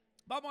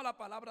Vamos a la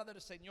palabra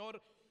del Señor.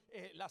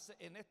 La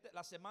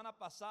semana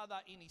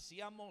pasada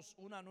iniciamos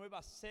una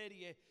nueva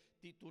serie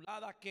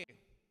titulada ¿qué?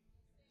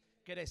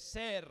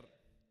 Crecer.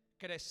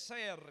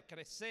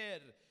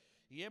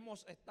 Y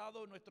hemos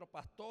estado, nuestro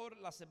pastor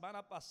la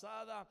semana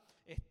pasada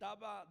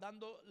estaba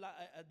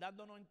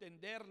dándonos a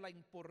entender la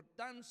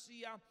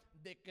importancia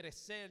de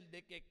crecer,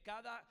 de que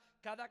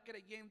cada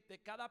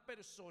creyente, cada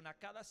persona,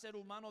 cada ser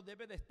humano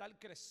debe de estar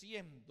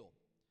creciendo.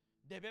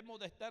 Debemos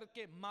de estar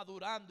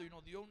madurando, y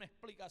nos dio una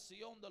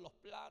explicación de los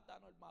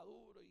plátanos, el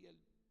maduro y el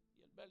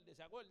verde.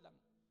 ¿Se acuerdan?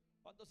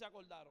 ¿Cuántos se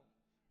acordaron?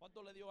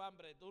 ¿Cuánto le dio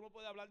hambre? Tú no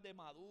puedes hablar de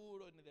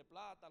maduro ni de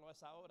plátano a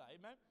esa hora.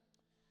 ¿Amén?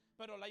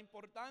 Pero la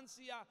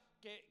importancia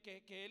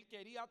que él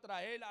quería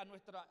traer a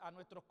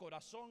nuestro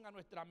corazón, a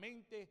nuestra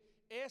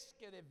mente, es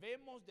que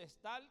debemos de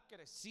estar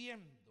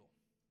creciendo.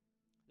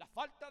 La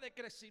falta de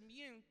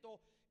crecimiento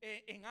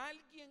en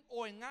alguien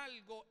o en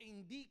algo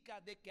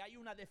indica de que hay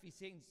una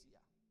deficiencia.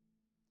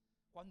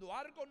 Cuando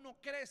algo no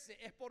crece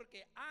es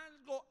porque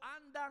algo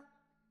anda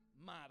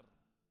mal.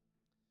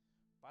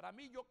 Para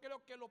mí, yo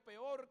creo que lo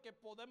peor que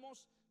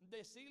podemos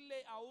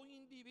decirle a un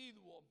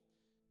individuo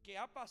que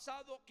ha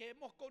pasado, que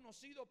hemos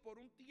conocido por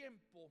un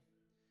tiempo,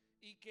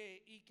 y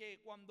que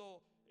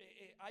cuando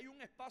hay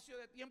un espacio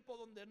de tiempo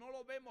donde no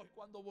lo vemos, y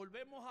cuando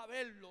volvemos a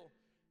verlo,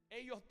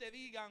 ellos te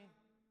digan: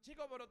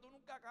 chico, pero tú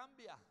nunca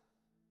cambias.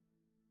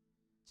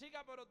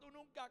 Chica, pero tú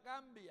nunca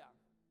cambias.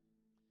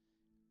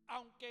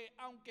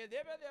 Aunque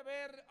debe de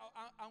haber,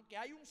 aunque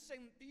hay un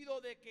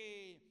sentido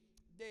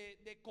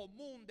de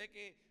común, de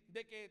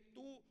que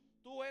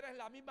tú eres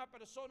la misma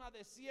persona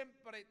de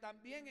siempre,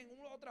 también en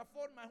una otra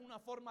forma es una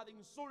forma de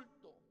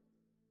insulto.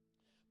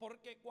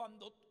 Porque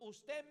cuando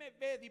usted me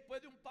ve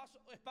después de un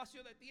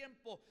espacio de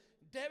tiempo,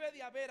 debe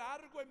de haber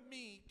algo en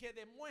mí que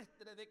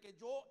demuestre de que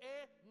yo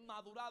he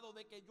madurado,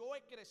 de que yo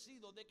he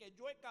crecido, de que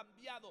yo he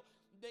cambiado,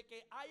 de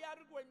que hay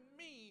algo en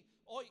mí.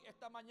 Hoy,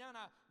 esta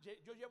mañana,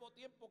 yo llevo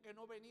tiempo que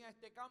no venía a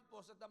este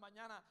campus. Esta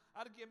mañana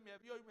alguien me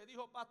vio y me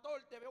dijo: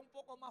 pastor, te veo un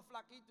poco más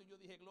flaquito. Y yo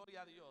dije: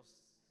 gloria a Dios.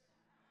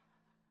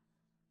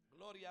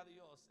 Gloria a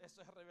Dios.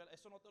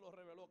 Eso no te lo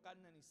reveló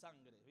carne ni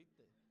sangre,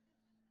 ¿viste?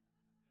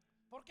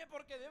 ¿Por qué?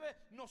 Porque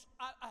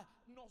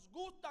nos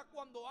gusta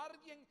cuando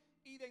alguien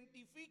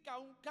identifica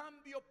un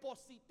cambio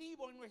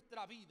positivo en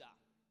nuestra vida.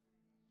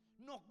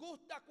 Nos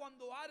gusta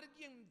cuando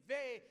alguien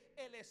ve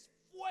el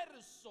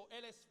esfuerzo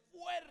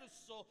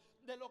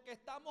de lo que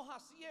estamos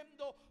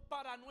haciendo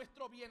para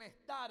nuestro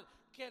bienestar.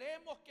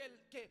 Queremos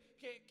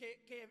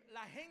que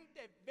la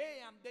gente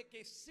vea de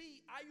que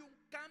sí hay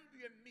un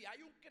cambio en mí,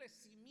 hay un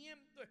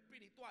crecimiento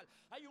espiritual,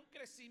 hay un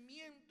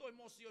crecimiento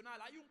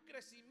emocional, hay un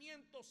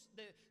crecimiento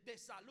de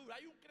salud,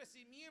 hay un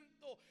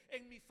crecimiento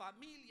en mi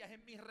familia,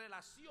 en mis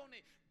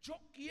relaciones.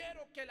 Yo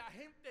quiero que la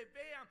gente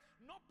vea,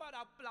 no para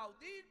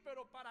aplaudir,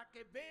 pero para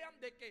que vean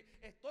de que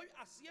estoy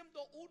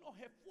haciendo unos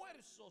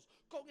esfuerzos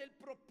con el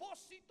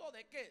propósito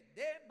de ¿qué?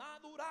 De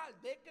madurar,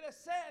 de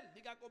crecer.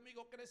 Diga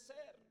conmigo: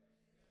 crecer.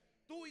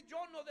 Tú y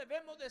yo no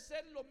debemos de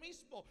ser lo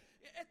mismo.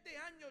 Este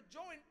año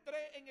yo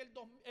entré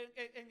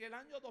en el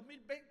año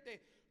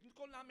 2020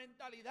 con la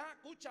mentalidad,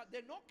 escucha,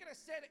 de no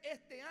crecer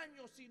este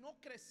año, sino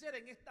crecer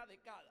en esta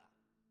década.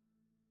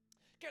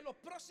 Que los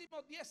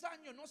próximos 10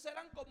 años no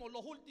serán como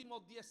los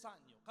últimos 10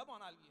 años. Come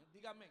on, alguien,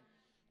 dígame.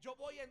 Yo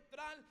voy a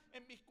entrar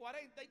en mis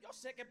 40 y yo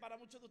sé que para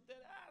muchos de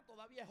ustedes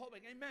todavía es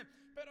joven,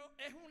 amén. Pero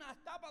es una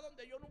etapa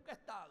donde yo nunca he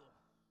estado.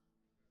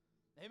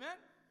 Amén.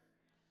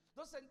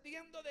 Entonces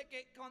entiendo de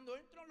que cuando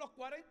entro en los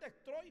 40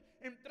 estoy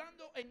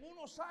entrando en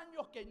unos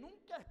años que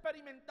nunca he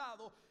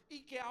experimentado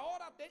y que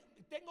ahora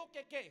tengo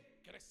que ¿qué?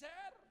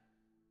 Crecer.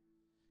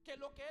 Que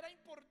lo que era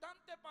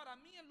importante para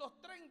mí en los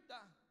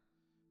 30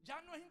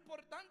 ya no es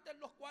importante en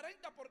los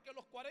 40, porque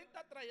los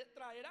 40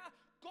 traerá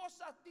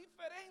cosas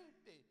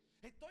diferentes.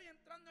 Estoy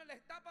entrando en la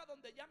etapa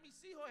donde ya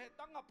mis hijos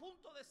están a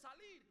punto de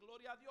salir.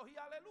 Gloria a Dios y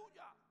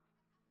aleluya.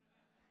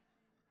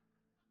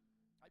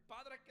 Hay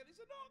padres que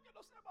dicen: no, que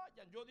no se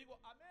vayan. Yo digo: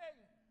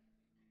 amén.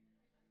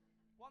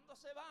 ¿Cuándo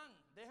se van?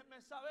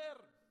 Déjenme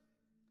saber.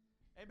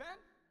 Amén.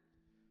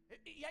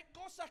 Y hay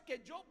cosas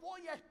que yo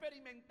voy a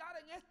experimentar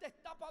en esta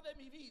etapa de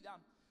mi vida.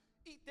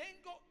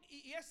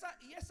 Y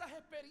esas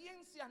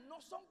experiencias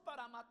no son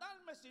para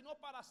matarme, sino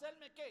para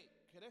hacerme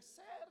 ¿qué?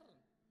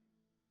 Crecer.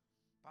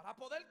 Para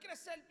poder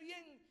crecer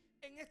bien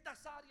en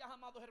estas áreas,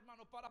 amados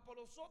hermanos, para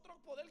nosotros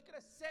poder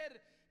crecer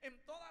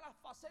en todas las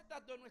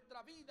facetas de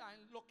nuestra vida,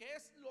 en lo que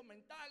es lo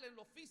mental, en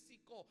lo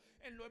físico,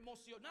 en lo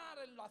emocional,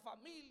 en la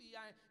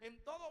familia,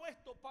 en todo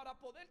esto, para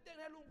poder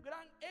tener un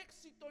gran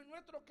éxito en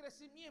nuestro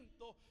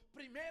crecimiento,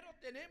 primero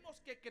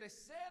tenemos que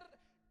crecer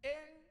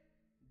en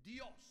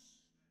Dios.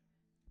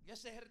 Y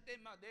ese es el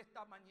tema de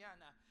esta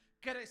mañana: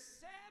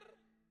 crecer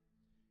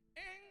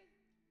en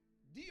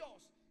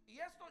Dios. Y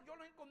esto yo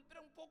lo encontré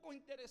un poco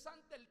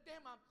interesante, el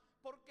tema,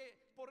 porque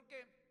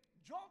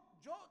yo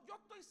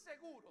estoy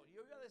seguro, y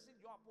yo voy a decir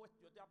yo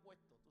te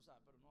apuesto, tú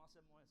sabes, pero no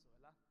hacemos eso,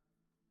 ¿verdad?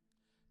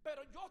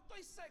 Pero yo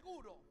estoy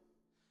seguro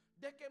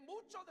de que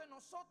muchos de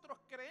nosotros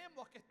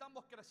creemos que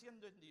estamos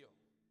creciendo en Dios.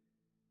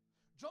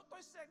 Yo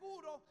estoy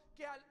seguro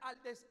que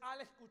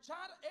al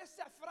escuchar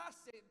esa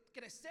frase,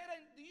 crecer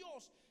en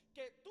Dios,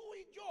 que tú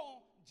y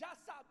yo ya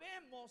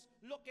sabemos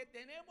lo que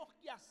tenemos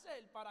que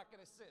hacer para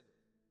crecer.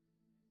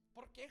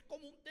 Porque es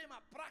como un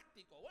tema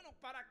práctico. Bueno,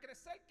 para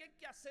crecer, ¿qué hay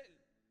que hacer?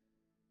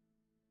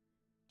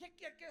 ¿Qué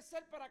hay que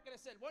hacer para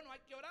crecer? Bueno, hay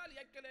que orar y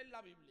hay que leer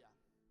la Biblia.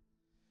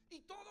 Y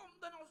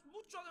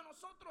muchos de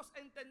nosotros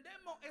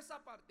entendemos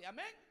esa parte.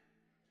 Amén.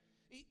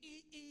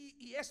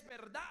 Y es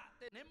verdad,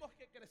 tenemos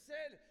que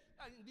crecer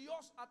en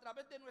Dios a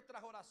través de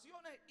nuestras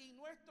oraciones y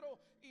nuestra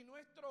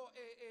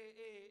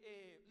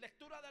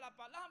lectura de la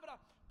palabra.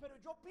 Pero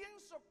yo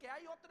pienso que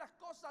hay otras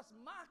cosas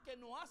más que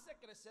nos hace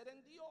crecer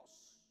en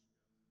Dios.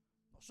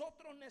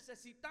 Nosotros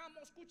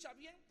necesitamos, escucha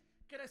bien,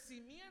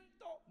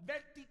 crecimiento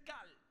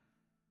vertical.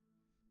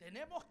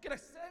 Tenemos que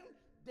crecer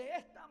de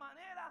esta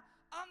manera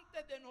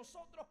antes de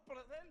nosotros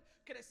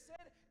poder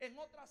crecer en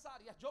otras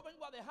áreas. Yo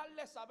vengo a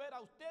dejarles saber a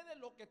ustedes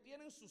lo que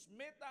tienen sus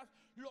metas,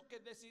 lo que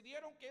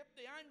decidieron que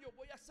este año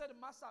voy a ser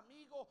más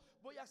amigo,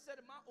 voy a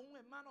ser un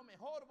hermano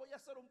mejor, voy a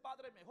ser un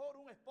padre mejor,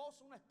 un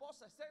esposo, una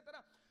esposa,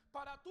 etcétera.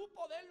 Para tú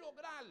poder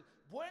lograr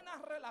buenas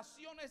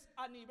relaciones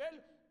a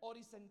nivel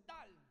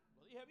horizontal,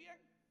 ¿lo dije bien?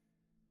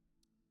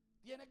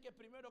 Tienes que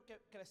primero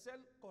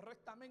crecer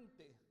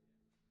correctamente,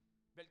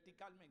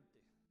 verticalmente.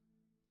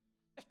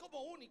 Es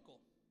como único.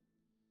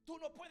 Tú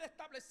no puedes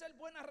establecer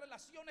buenas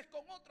relaciones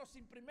con otros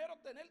sin primero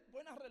tener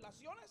buenas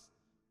relaciones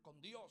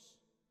con Dios.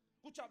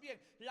 Escucha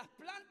bien, las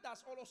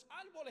plantas o los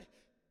árboles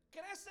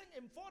crecen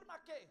en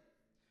forma ¿qué?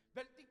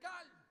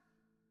 Vertical.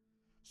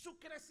 Su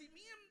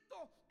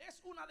crecimiento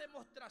es una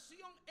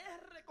demostración,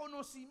 es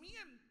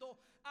reconocimiento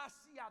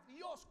hacia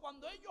Dios.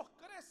 Cuando ellos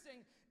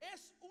crecen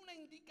es una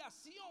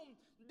indicación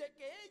de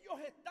que ellos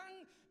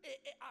están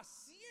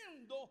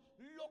haciendo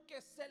lo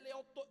que se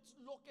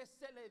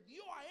le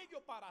dio a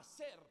ellos para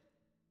hacer.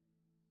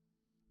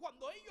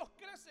 Cuando ellos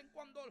crecen,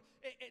 cuando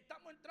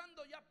estamos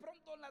entrando ya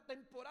pronto en la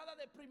temporada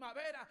de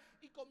primavera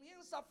y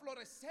comienza a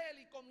florecer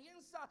y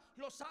comienzan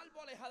los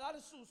árboles a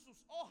dar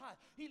sus hojas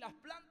y las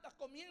plantas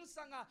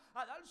comienzan a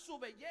dar su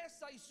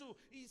belleza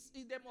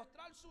y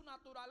demostrar su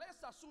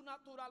naturaleza. Su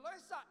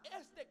naturaleza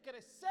es de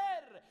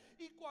crecer,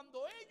 y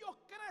cuando ellos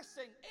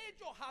crecen,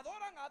 ellos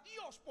adoran a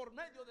Dios por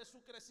medio de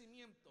su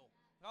crecimiento.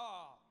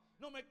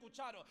 No me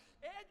escucharon.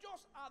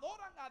 Ellos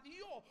adoran a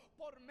Dios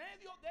por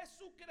medio de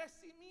su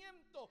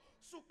crecimiento.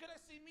 Su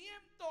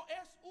crecimiento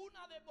es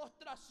una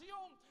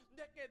demostración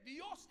de que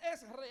Dios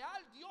es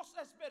real, Dios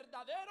es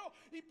verdadero,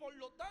 y por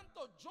lo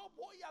tanto yo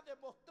voy a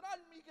demostrar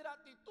mi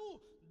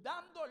gratitud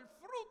dando el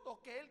fruto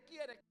que Él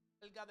quiere que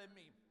salga de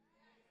mí.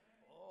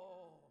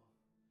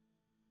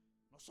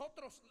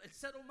 Nosotros, el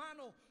ser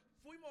humano,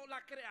 fuimos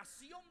la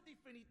creación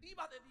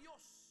definitiva de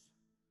Dios.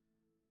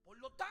 Por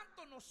lo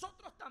tanto,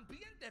 nosotros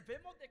también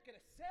debemos de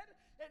crecer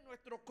en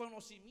nuestro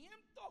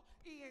conocimiento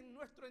y en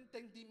nuestro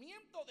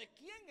entendimiento de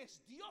quién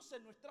es Dios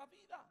en nuestra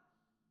vida.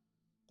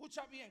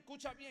 Escucha bien,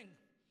 escucha bien.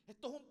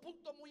 Esto es un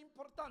punto muy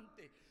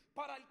importante.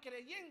 Para el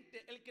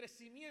creyente, el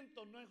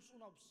crecimiento no es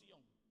una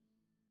opción.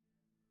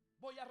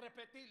 Voy a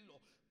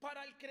repetirlo.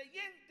 Para el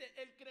creyente,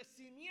 el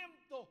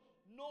crecimiento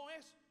no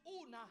es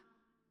una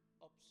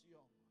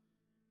opción.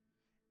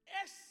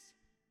 Es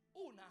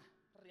una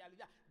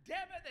realidad.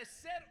 Debe de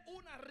ser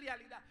una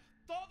realidad.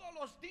 Todos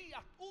los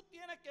días tú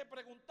tienes que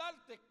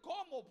preguntarte: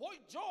 ¿cómo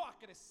voy yo a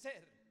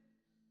crecer?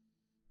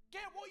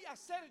 ¿Qué voy a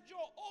hacer yo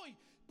hoy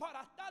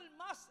para estar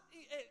más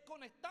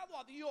conectado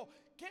a Dios?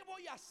 ¿Qué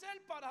voy a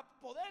hacer para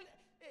poder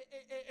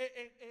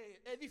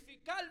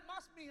edificar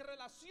más mi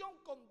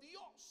relación con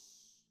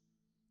Dios?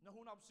 No es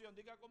una opción.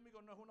 Diga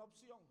conmigo, no es una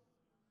opción.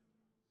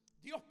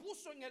 Dios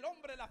puso en el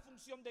hombre la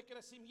función de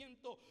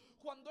crecimiento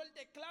cuando Él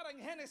declara en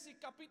Génesis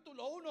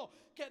capítulo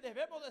 1 que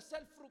debemos de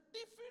ser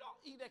fructíferos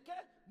y de qué,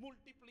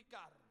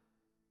 multiplicar.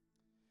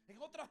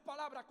 En otras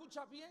palabras,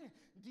 escucha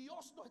bien,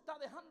 Dios nos está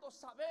dejando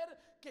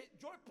saber que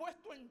yo he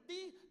puesto en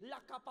ti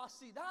la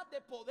capacidad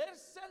de poder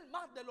ser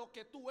más de lo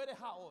que tú eres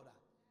ahora.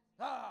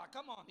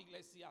 Come on,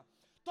 iglesia.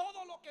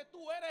 Todo lo que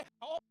tú eres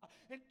ahora,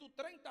 en tus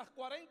 30,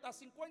 40,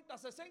 50,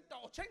 60,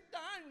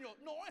 80 años,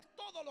 no es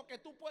todo lo que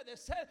tú puedes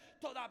ser.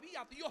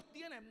 Todavía Dios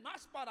tiene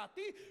más para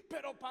ti,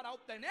 pero para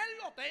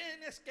obtenerlo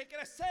tienes que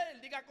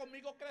crecer. Diga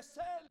conmigo,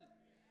 crecer.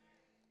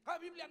 La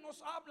Biblia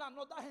nos habla,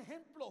 nos da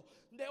ejemplos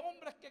de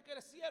hombres que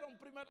crecieron.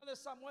 1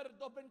 Samuel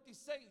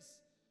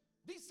 2:26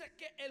 dice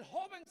que el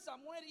joven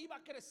Samuel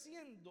iba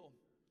creciendo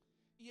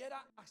y era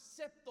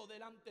acepto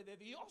delante de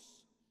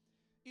Dios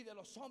y de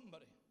los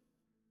hombres.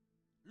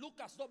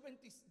 Lucas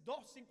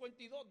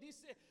 2:52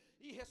 dice: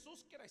 y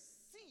Jesús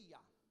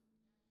crecía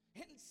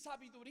en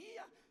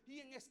sabiduría y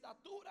en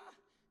estatura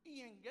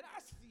y en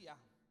gracia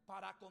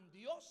para con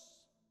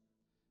Dios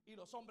y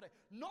los hombres.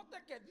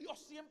 Note que Dios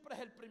siempre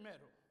es el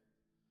primero.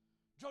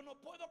 Yo no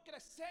puedo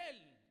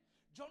crecer,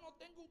 yo no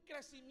tengo un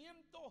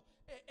crecimiento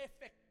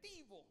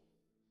efectivo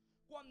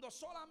cuando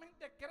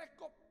solamente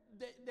crezco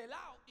de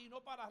lado y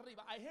no para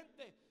arriba. Hay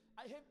gente,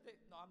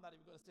 no, I'm not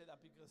even going to say that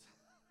because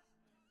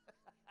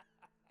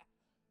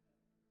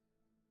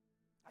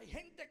hay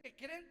gente que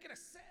quieren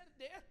crecer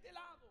de este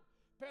lado,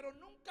 pero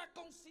nunca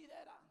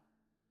considera.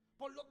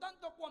 Por lo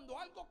tanto, cuando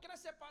algo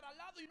crece para el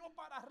lado y no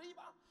para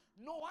arriba,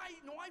 no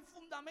hay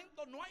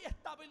fundamento, no hay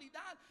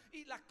estabilidad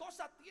y las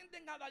cosas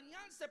tienden a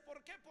dañarse.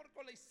 ¿Por qué?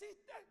 Porque lo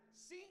hiciste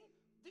sin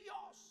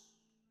Dios.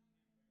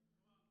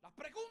 La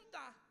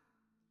pregunta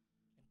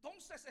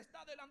entonces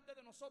está delante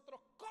de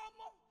nosotros: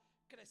 ¿cómo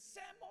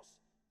crecemos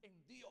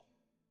en Dios?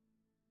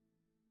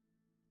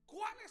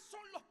 ¿Cuáles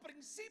son los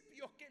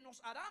principios que nos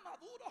harán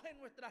maduros en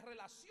nuestras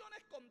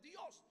relaciones con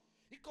Dios?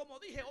 Y como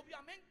dije,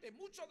 obviamente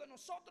muchos de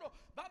nosotros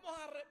vamos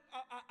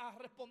a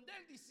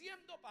responder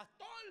diciendo: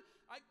 pastor,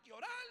 hay que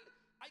orar,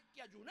 hay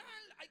que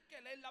ayunar, hay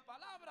que leer la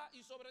palabra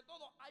y sobre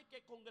todo hay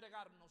que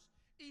congregarnos.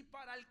 Y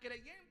para el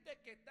creyente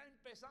que está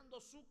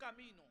empezando su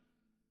camino,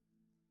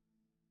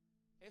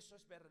 eso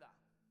es verdad.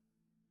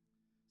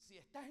 Si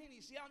estás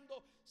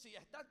iniciando, si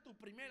estás tu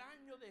primer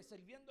año de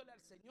sirviéndole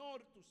al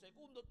Señor, tu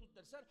segundo, tu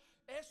tercero,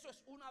 eso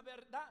es una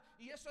verdad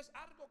y eso es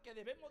algo que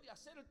debemos de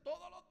hacer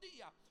todos los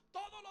días.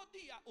 Todos los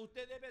días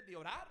usted debe de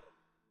orar,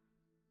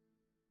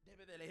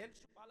 debe de leer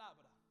su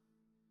palabra,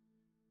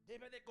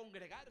 debe de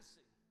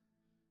congregarse.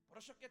 Por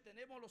eso es que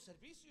tenemos los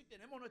servicios y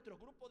tenemos nuestro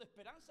grupo de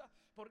esperanza,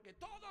 porque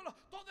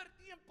todo el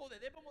tiempo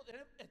debemos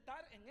de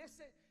estar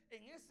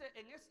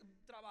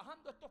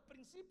trabajando estos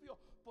principios,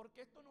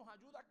 porque esto nos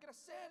ayuda a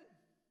crecer.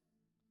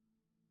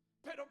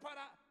 Pero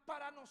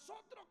para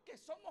nosotros que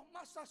somos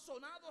más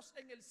sazonados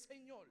en el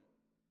Señor,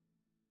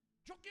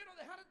 yo quiero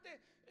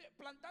dejarte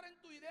plantar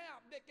en tu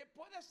idea de que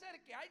puede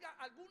ser que haya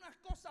algunas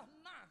cosas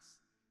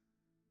más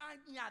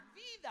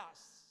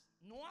añadidas,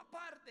 no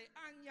aparte,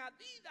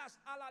 añadidas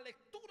a la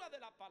lectura de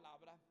la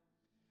palabra,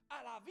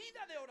 a la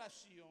vida de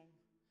oración,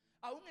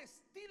 a un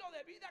estilo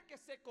de vida que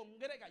se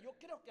congrega. Yo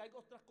creo que hay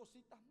otras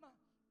cositas más.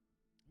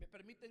 ¿Me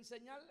permite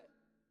enseñarle?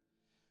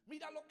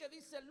 Mira lo que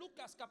dice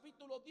Lucas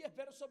capítulo 10,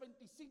 verso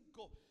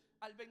 25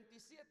 al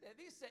 27.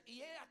 Dice: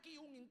 y he aquí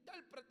un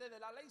intérprete de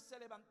la ley se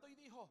levantó y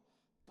dijo,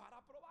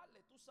 para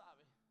probarle, tú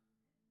sabes: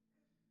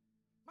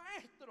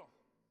 maestro,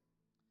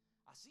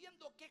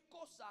 ¿haciendo qué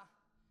cosa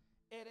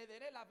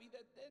heredaré la vida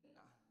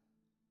eterna?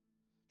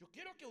 Yo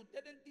quiero que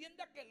usted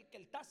entienda que el que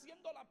está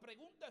haciendo la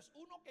pregunta es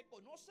uno que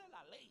conoce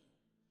la ley,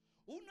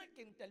 uno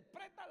que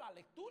interpreta la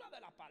lectura de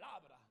la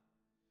palabra.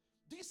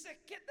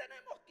 Dice: ¿qué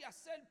tenemos que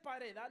hacer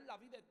para heredar la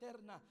vida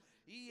eterna?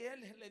 Y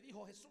él le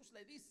dijo, Jesús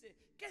le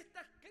dice: ¿qué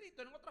está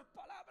escrito? En otras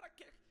palabras,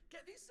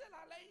 ¿qué dice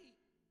la ley?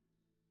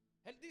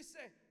 Él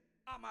dice: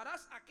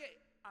 amarás ¿a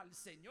qué? Al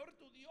Señor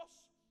tu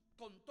Dios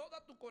con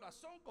toda tu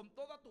corazón, con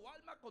toda tu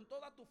alma, con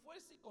toda tu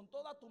fuerza y con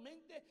toda tu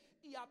mente,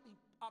 y a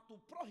tu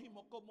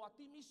prójimo como a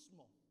ti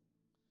mismo.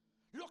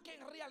 Lo que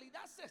en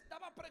realidad se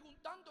estaba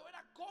preguntando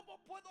era: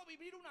 ¿cómo puedo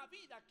vivir una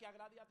vida que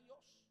agrade a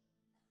Dios?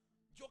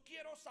 Yo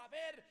quiero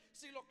saber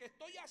si lo que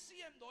estoy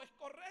haciendo es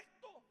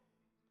correcto.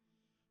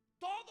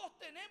 Todos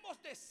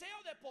tenemos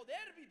deseo de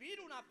poder vivir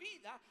una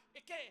vida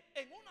que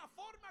en una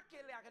forma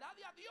que le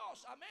agrade a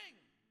Dios. Amén.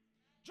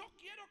 Yo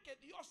quiero que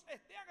Dios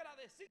esté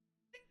agradecido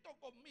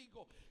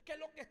conmigo, que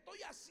lo que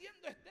estoy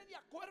haciendo esté de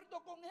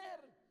acuerdo con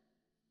Él.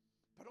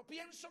 Pero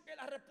pienso que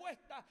la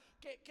respuesta,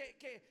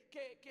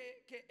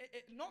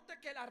 note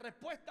que la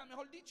respuesta,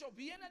 mejor dicho,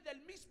 viene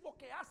del mismo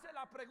que hace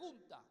la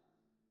pregunta.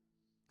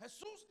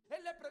 Jesús,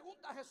 él le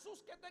pregunta a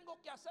Jesús: ¿qué tengo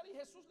que hacer? Y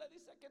Jesús le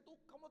dice: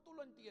 ¿cómo tú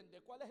lo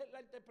entiendes? ¿Cuál es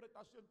la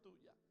interpretación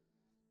tuya?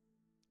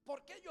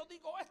 ¿Por qué yo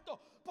digo esto?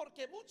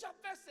 Porque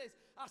muchas veces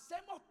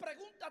hacemos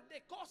preguntas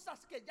de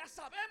cosas que ya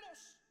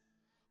sabemos,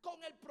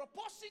 con el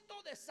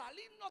propósito de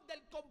salirnos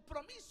del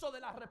compromiso de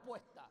la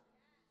respuesta.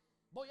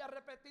 Voy a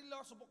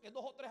repetirlo porque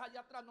 2 o 3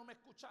 allá atrás no me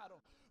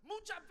escucharon.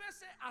 Muchas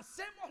veces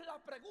hacemos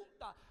la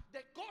pregunta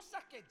de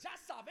cosas que ya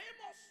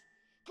sabemos,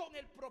 con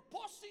el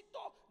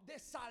propósito de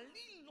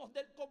salirnos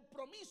del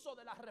compromiso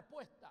de la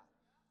respuesta.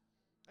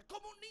 Es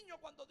como un niño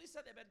cuando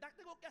dice: ¿de verdad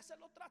tengo que hacer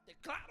los trastes?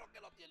 Claro que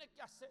lo tienes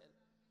que hacer.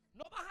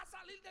 No vas a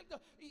salir del...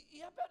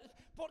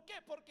 ¿Por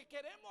qué? Porque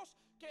queremos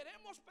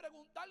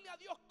preguntarle a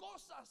Dios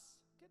cosas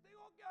que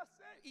tengo que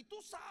hacer. Y tú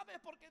sabes,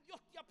 porque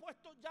Dios te ha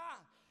puesto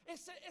ya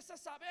ese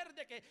saber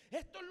de que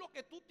esto es lo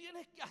que tú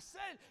tienes que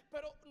hacer.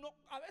 Pero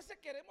a veces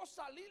queremos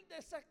salir de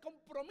ese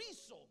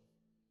compromiso,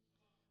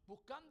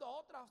 buscando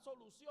otra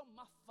solución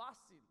más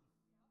fácil.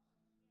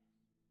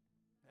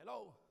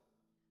 Hello.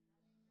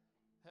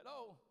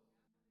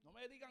 No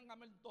me digan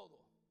amén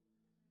todo.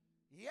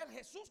 Y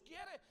Jesús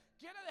quiere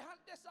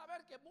dejarte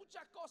saber que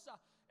muchas cosas,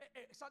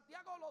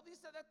 Santiago lo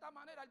dice de esta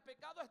manera: el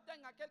pecado está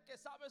en aquel que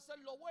sabe hacer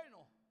lo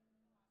bueno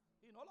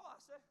y no lo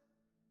hace.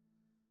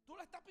 Tú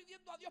le estás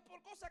pidiendo a Dios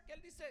por cosas que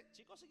Él dice: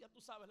 chicos, si ya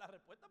tú sabes la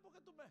respuesta, ¿por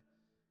qué tú me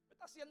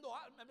estás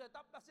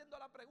haciendo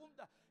la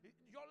pregunta?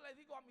 Y yo le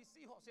digo a mis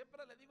hijos,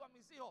 siempre le digo a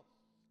mis hijos: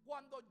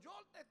 cuando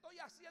yo te estoy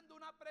haciendo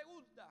una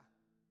pregunta,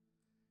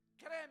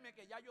 créeme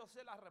que ya yo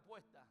sé la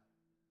respuesta.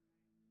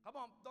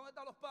 Vamos, ¿dónde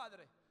están los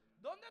padres?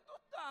 ¿Dónde tú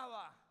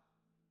estabas?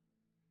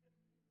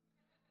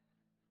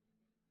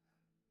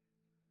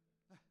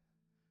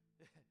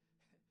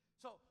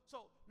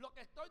 Lo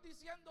que estoy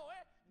diciendo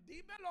es: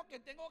 Dime lo que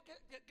tengo que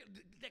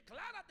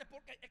declárate,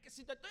 porque es que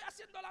si te estoy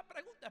haciendo la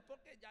pregunta es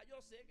porque ya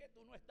yo sé que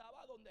tú no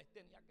estabas donde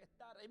tenía que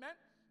estar. Amén.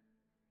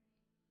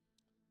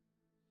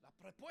 La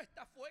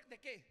respuesta fue ¿de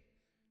qué?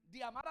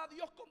 De amar a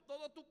Dios con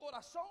todo tu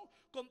corazón,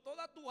 con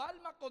toda tu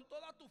alma, con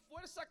toda tu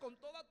fuerza, con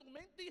toda tu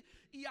mente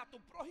y a tu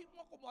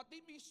prójimo como a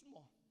ti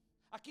mismo.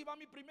 Aquí va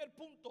mi primer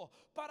punto.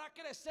 Para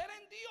crecer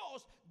en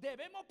Dios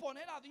debemos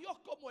poner a Dios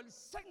como el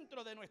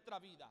centro de nuestra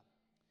vida.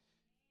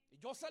 Y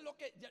yo sé lo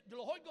que, yo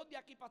los oigo de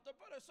aquí, pastor,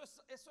 pero eso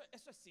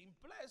es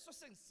simple, eso es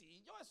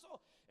sencillo,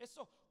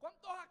 eso.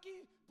 ¿Cuántos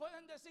aquí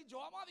pueden decir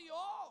yo amo a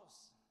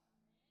Dios?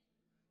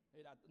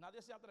 Mira,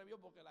 nadie se atrevió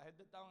porque la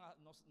gente estaba,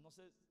 no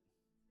sé.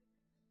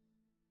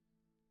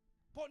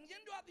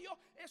 Poniendo a Dios,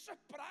 eso es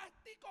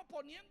práctico,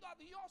 poniendo a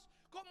Dios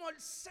como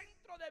el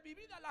centro de mi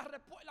vida.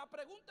 La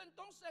pregunta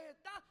entonces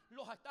está,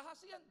 ¿lo estás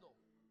haciendo?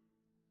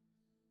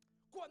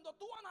 Cuando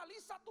tú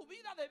analizas tu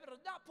vida de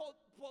verdad,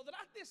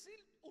 podrás decir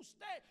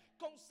usted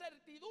con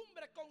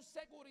certidumbre, con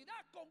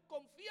seguridad, con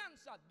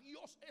confianza,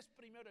 Dios es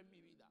primero en mi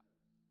vida.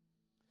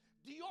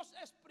 Dios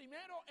es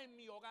primero en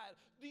mi hogar.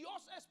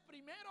 Dios es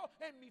primero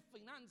en mi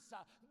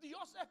finanza.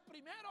 Dios es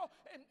primero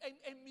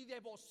en mi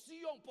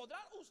devoción.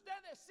 ¿Podrá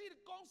usted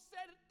decir con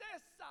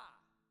certeza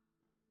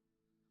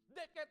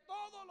de que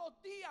todos los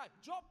días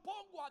yo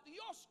pongo a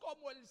Dios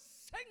como el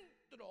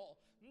centro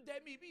de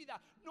mi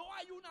vida? No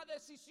hay una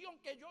decisión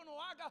que yo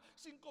no haga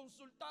sin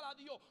consultar a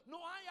Dios.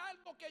 No hay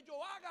algo que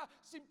yo haga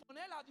sin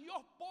poner a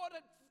Dios por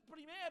el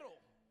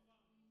primero.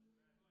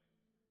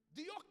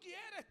 Dios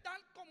quiere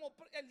estar como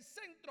el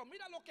centro.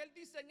 Mira lo que Él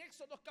dice en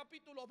Éxodo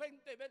capítulo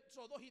 20,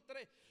 versos 2 y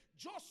 3.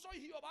 Yo soy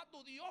Jehová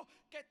tu Dios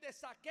que te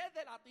saqué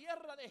de la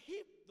tierra de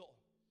Egipto,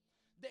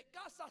 de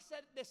casa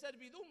de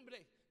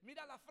servidumbre.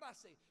 Mira la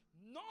frase: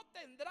 no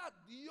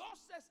tendrás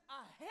dioses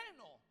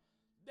ajenos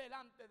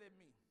delante de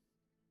mí.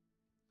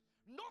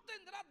 No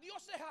tendrás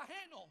dioses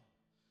ajenos.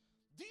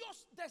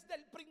 Dios desde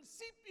el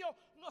principio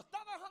nos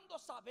está dejando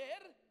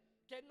saber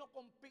que Él no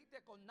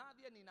compite con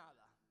nadie ni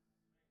nada.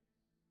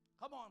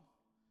 Come on.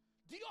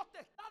 Dios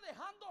te está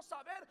dejando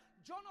saber,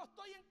 yo no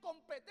estoy en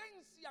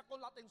competencia con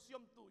la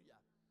atención tuya.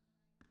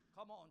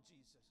 Come on,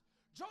 Jesus.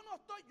 Yo no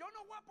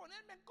voy a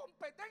ponerme en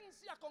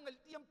competencia con el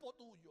tiempo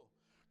tuyo.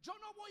 Yo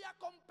no voy a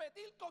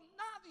competir con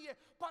nadie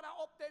para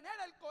obtener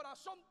el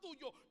corazón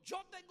tuyo.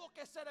 Yo tengo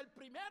que ser el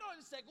primero,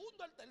 el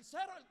segundo, el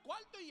tercero, el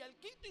cuarto y el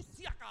quinto y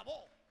se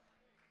acabó.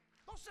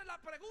 Entonces la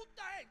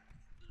pregunta es,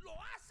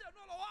 ¿lo hace o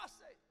no lo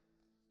hace?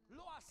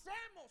 Lo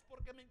hacemos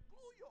porque me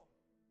incluyo.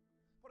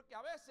 Porque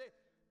a veces,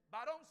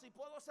 varón, si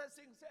puedo ser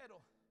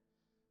sincero,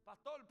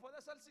 pastor,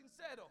 puede ser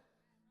sincero,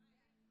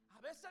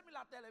 a veces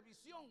la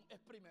televisión es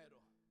primero.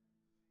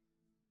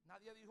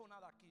 Nadie dijo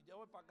nada aquí, yo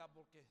voy para acá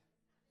porque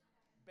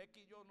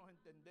Becky y yo nos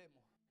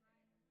entendemos.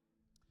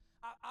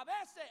 A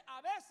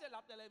veces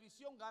la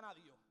televisión gana a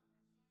Dios.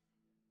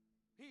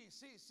 Y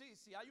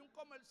sí, hay un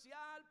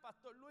comercial,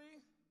 Pastor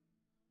Luis.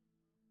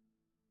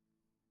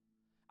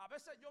 A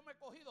veces yo me he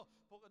cogido,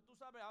 porque tú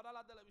sabes, ahora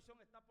la televisión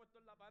está puesta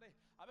en la pared.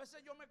 A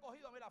veces yo me he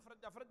cogido, mira,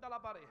 frente a frente a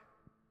la pared.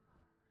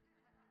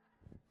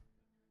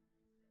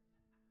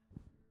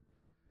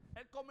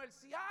 El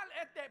comercial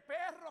es de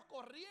perros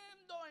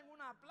corriendo en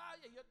una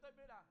playa y yo estoy,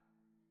 mira.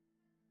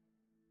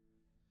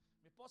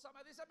 Mi esposa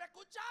me dice, ¿me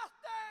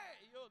escuchaste?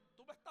 Y yo,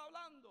 tú me estás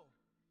hablando.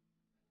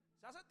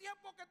 Si hace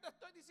tiempo que te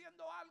estoy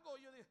diciendo algo.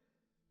 Y yo dije,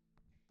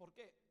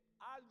 porque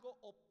algo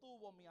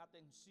obtuvo mi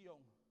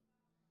atención.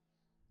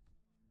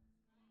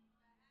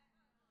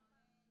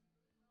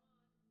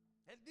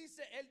 Él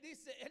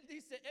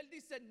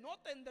dice, no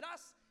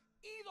tendrás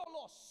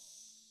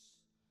ídolos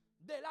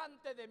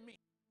delante de mí.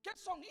 ¿Qué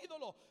son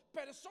ídolos?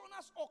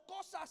 Personas o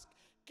cosas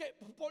que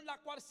por la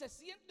cual se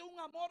siente un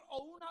amor o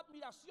una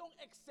admiración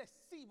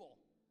excesivo.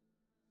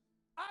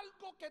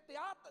 Algo que te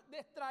ha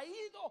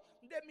distraído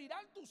de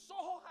mirar tus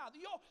ojos a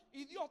Dios.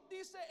 Y Dios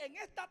dice, en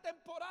esta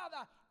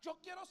temporada,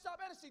 yo quiero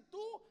saber si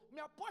tú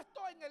me has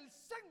puesto en el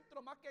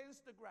centro más que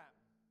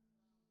Instagram.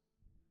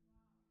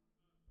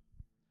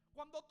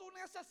 Cuando tú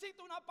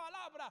necesitas una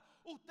palabra,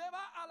 ¿usted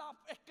va a la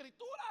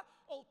escritura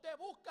o usted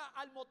busca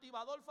al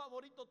motivador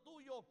favorito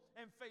tuyo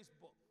en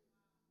Facebook?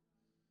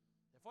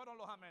 Se fueron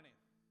los amenes.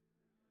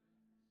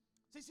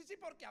 Sí,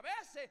 porque a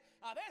veces,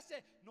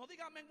 no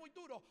díganme muy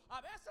duro,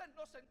 a veces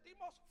nos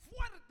sentimos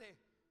fuertes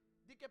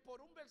de que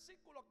por un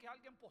versículo que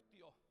alguien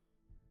posteó.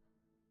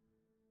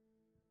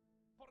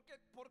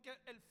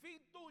 Porque el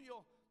feed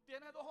tuyo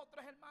tiene 2 o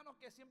 3 hermanos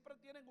que siempre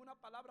tienen una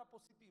palabra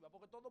positiva,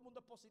 porque todo el mundo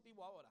es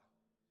positivo ahora.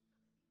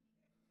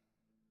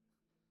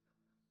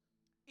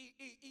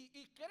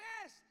 Y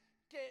crees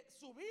que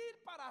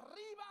subir para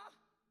arriba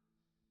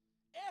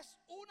es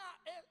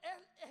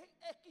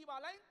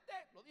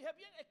equivalente, lo dije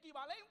bien,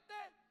 equivalente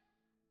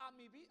a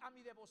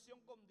mi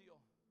devoción con Dios.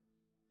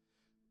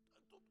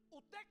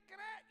 Usted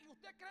cree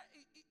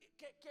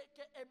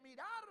que en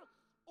mirar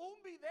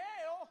un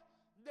video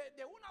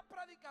de una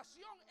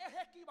predicación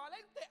es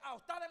equivalente a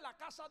estar en la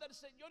casa del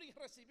Señor y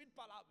recibir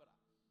palabra.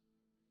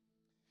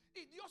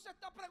 Y Dios se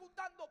está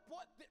preguntando,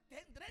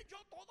 ¿tendré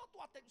yo toda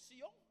tu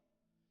atención?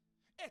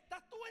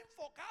 ¿Estás tú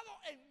enfocado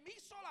en mí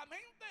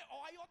solamente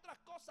o hay otras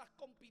cosas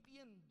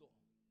compitiendo?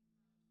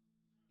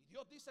 Y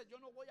Dios dice, yo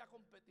no voy a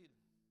competir.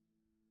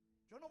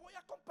 Yo no voy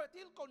a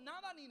competir con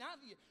nada ni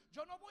nadie.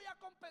 Yo no voy a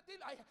competir.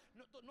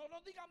 No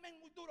lo digan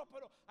muy duro,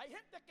 pero hay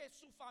gente que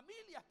su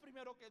familia es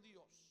primero que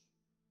Dios.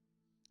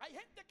 Hay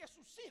gente que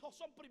sus hijos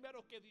son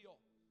primero que Dios.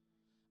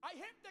 Hay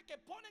gente que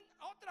ponen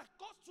otras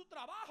cosas, su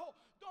trabajo.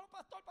 Yo,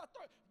 pastor.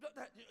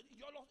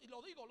 Yo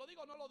lo digo,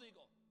 no lo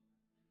digo.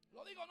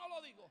 Lo digo, no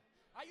lo digo.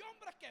 Hay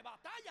hombres que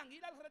batallan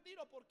ir al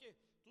retiro porque,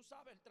 tú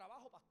sabes, el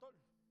trabajo, pastor.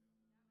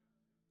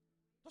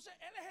 Entonces,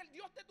 ¿Él es el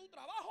Dios de tu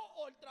trabajo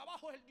o el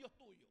trabajo es el Dios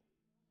tuyo?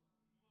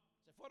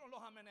 Se fueron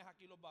los amenes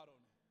aquí, los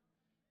varones.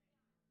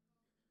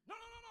 No,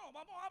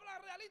 vamos a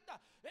hablar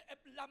realista.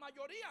 La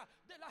mayoría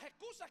de las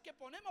excusas que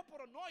ponemos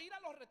por no ir a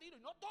los retiros,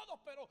 y no todos,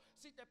 pero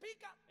si te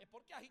pica, es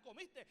porque ahí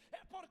comiste.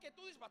 Es porque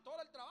tú dices,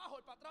 pastor, el trabajo,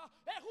 el patrón.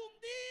 Es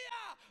un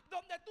día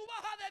donde tú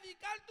vas a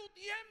dedicar tu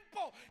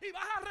tiempo y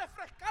vas a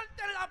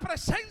refrescarte en la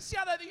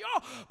presencia de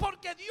Dios,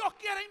 porque Dios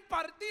quiere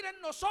impartir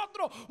en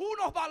nosotros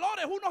unos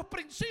valores, unos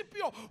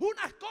principios,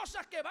 unas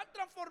cosas que van a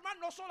transformar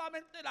no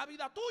solamente la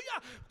vida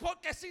tuya,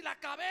 porque si la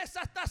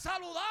cabeza está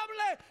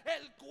saludable,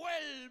 el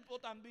cuerpo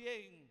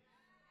también.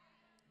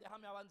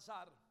 Déjame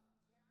avanzar.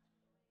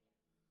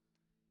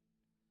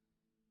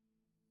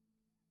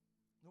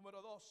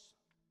 Número dos.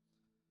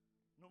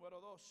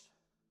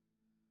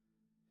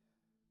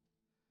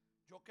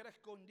 Yo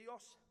crezco en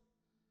Dios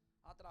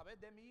a través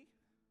de mi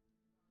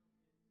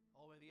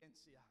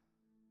obediencia.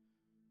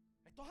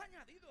 Esto es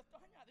añadido.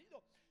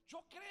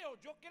 Yo creo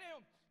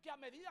que a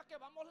medida que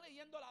vamos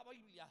leyendo la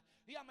Biblia,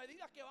 y a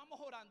medida que vamos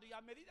orando, y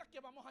a medida que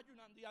vamos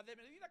ayunando, y a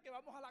medida que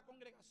vamos a la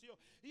congregación,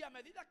 y a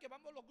medida que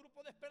vamos a los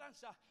grupos de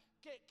esperanza,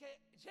 que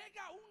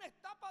llega una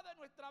etapa de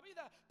nuestra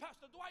vida,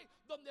 Pastor Dwight,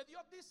 donde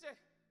Dios dice,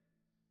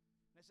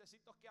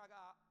 necesito que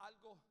haga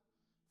algo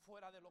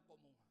fuera de lo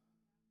común.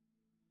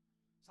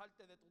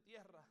 Salte de tu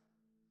tierra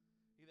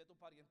y de tu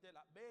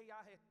parientela. Ve y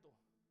haz esto.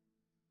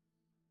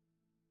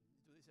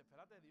 Y tú dices,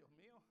 espérate, Dios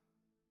mío.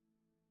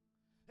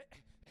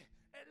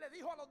 Él le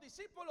dijo a los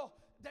discípulos,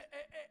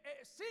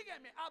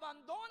 sígueme,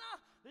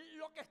 abandona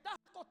lo que estás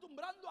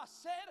acostumbrando a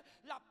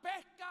hacer, la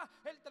pesca,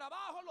 el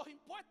trabajo, los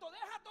impuestos,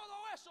 deja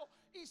todo eso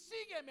y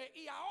sígueme.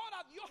 Y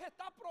ahora Dios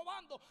está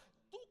probando.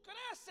 Tú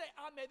creces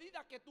a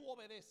medida que tú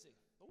obedeces.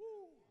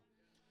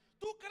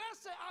 Tú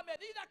creces a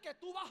medida que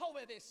tú vas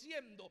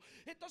obedeciendo.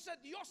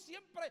 Entonces Dios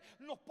siempre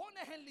nos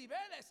pone en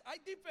niveles. Hay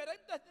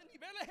diferentes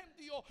niveles en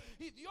Dios.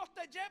 Y Dios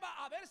te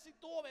lleva a ver si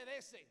tú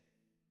obedeces.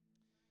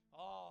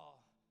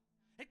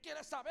 Él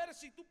quiere saber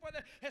si tú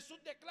puedes.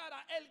 Jesús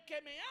declara, el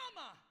que me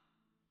ama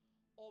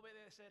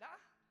obedecerá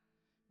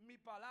mi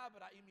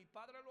palabra, y mi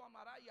Padre lo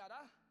amará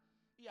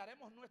y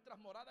haremos nuestras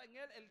moradas en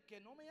él. El que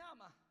no me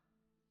ama,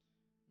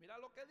 mira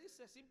lo que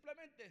dice,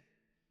 simplemente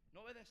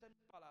no obedece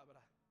mi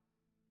palabra.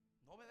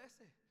 No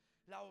obedece.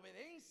 La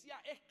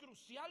obediencia es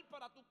crucial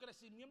para tu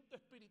crecimiento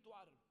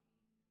espiritual,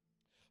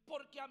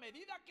 porque a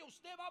medida que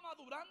usted va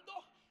madurando,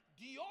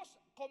 Dios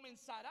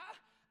comenzará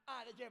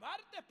a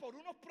llevarte por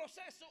unos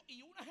procesos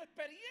y unas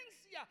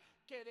experiencias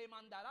que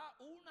demandará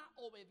una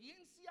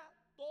obediencia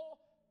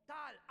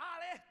total.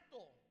 Haz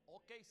esto.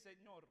 Ok,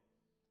 Señor.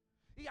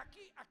 Y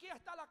aquí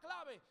está la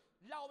clave.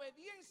 La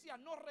obediencia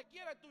no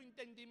requiere tu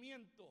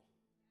entendimiento.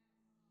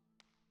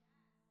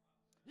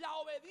 La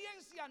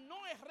obediencia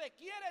no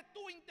requiere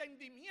tu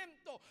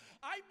entendimiento.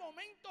 Hay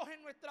momentos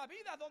en nuestra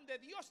vida donde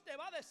Dios te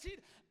va a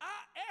decir,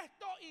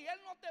 esto, y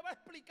Él no te va a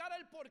explicar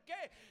el por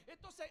qué.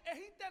 Entonces es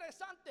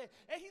interesante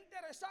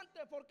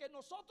porque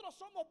nosotros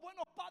somos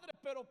buenos padres,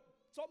 pero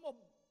somos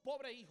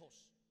pobres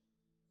hijos.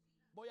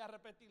 Voy a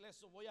repetir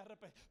eso, porque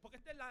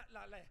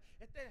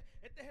este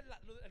es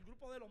el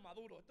grupo de los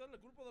maduros, este es el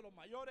grupo de los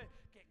mayores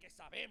que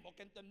sabemos,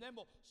 que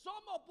entendemos.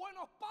 Somos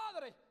buenos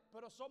padres,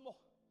 pero somos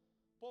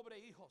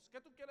pobres hijos.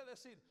 ¿Qué tú quieres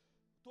decir?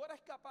 Tú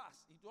eres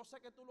capaz, y yo sé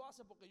que tú lo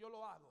haces porque yo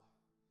lo hago.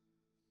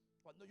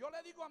 Cuando yo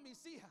le digo a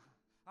mis hijas,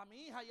 a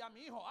mi hija y a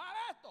mi hijo, haz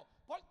esto.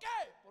 ¿Por qué?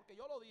 Porque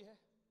yo lo dije.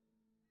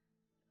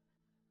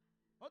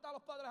 ¿Dónde están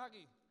los padres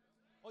aquí?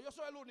 ¿O yo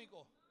soy el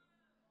único?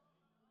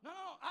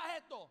 No, haz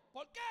esto.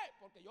 ¿Por qué?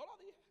 Porque yo lo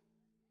dije.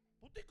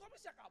 Punto y coma y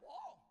se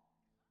acabó.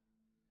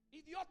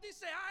 Y Dios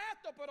dice, haz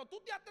esto, pero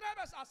tú te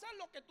atreves a hacer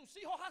lo que tus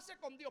hijos hacen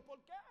con Dios.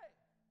 ¿Por qué?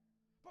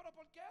 ¿Pero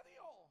por qué,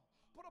 Dios?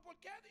 ¿Pero por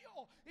qué,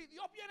 Dios? Y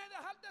Dios viene a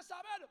dejarte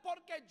saber,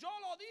 porque yo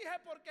lo dije,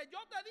 porque yo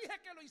te dije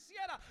que lo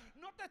hiciera.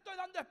 No te estoy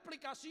dando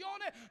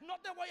explicaciones, no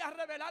te voy a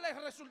revelar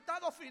el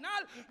resultado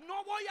final,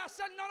 no voy a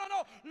hacer, no,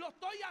 lo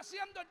estoy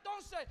haciendo.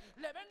 Entonces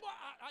le vengo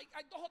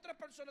hay 2 o 3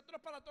 personas, esto no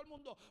es para todo el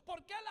mundo.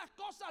 ¿Por qué las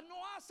cosas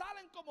no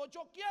salen como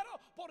yo quiero?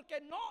 Porque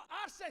no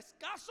haces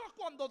caso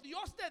cuando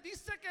Dios te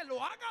dice que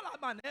lo haga a la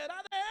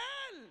manera de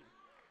Él.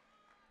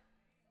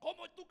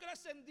 ¿Cómo tú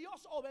crees en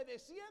Dios?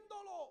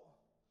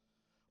 Obedeciéndolo.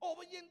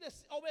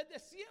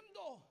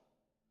 Obedeciendo.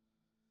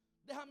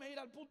 Déjame ir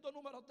al punto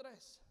número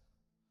 3.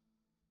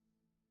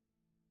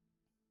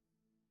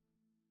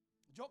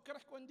 Yo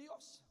crezco en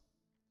Dios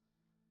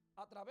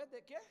 ¿a través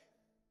de qué?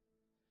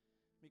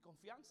 Mi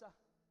confianza.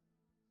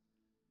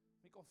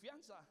 Mi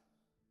confianza.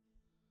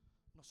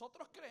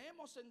 Nosotros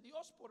creemos en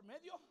Dios por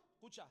medio,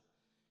 escucha,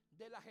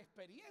 de las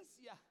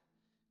experiencias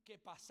que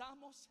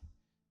pasamos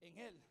en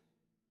Él.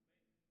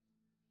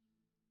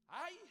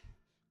 Hay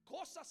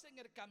cosas en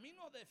el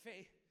camino de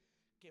fe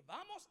que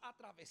vamos a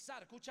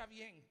atravesar, escucha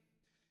bien,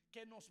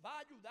 que nos va a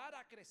ayudar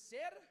a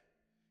crecer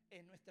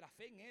en nuestra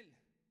fe en Él,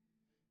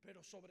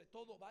 pero sobre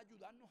todo va a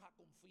ayudarnos a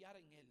confiar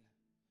en Él.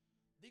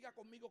 Diga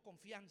conmigo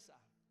confianza.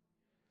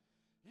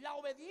 La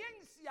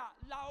obediencia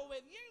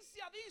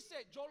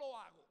dice yo lo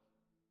hago.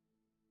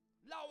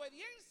 La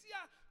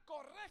obediencia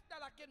correcta,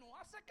 la que nos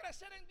hace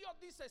crecer en Dios,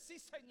 dice sí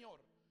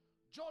Señor,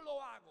 yo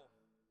lo hago.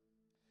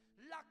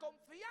 La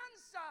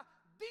confianza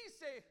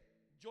dice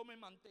yo me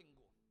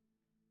mantengo.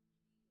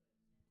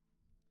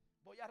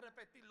 Voy a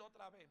repetirlo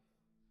otra vez.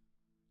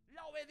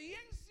 La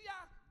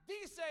obediencia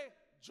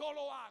dice yo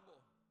lo hago.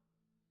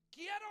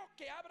 Quiero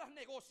que abras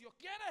negocios,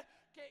 quieres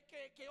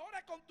que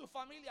ores con tu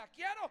familia,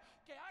 quiero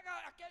que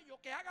haga aquello,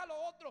 que haga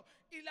lo otro.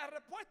 Y la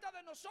respuesta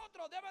de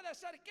nosotros debe de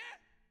ser ¿qué?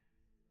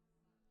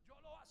 Yo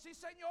lo hago. Sí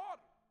Señor,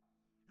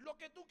 lo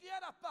que tú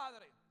quieras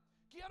Padre.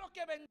 Quiero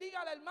que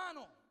bendiga al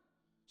hermano.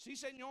 Sí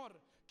Señor.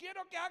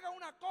 Quiero que haga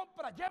una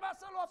compra,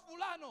 llévaselo a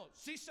fulano.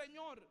 Sí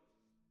Señor.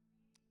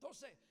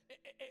 Entonces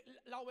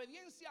la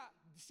obediencia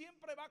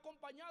siempre va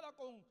acompañada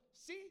con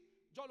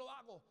sí, yo lo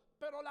hago.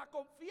 Pero la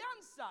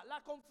confianza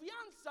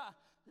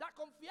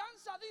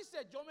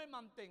dice yo me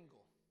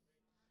mantengo.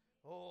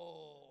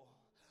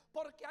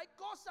 Porque hay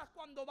cosas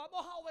cuando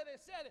vamos a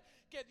obedecer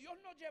que Dios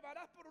nos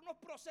llevará por unos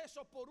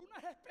procesos, por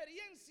unas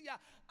experiencias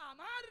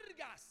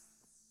amargas.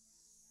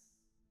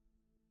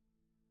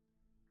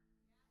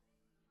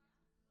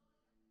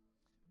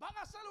 Van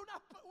a ser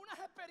unas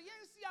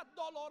experiencias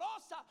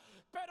dolorosas,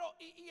 pero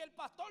y el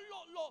pastor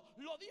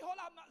lo dijo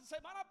la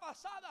semana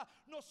pasada,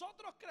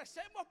 nosotros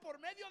crecemos por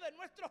medio de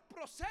nuestros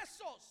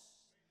procesos.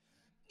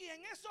 Y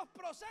en esos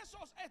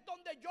procesos es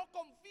donde yo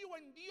confío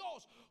en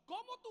Dios.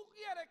 ¿Cómo tú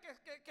quieres que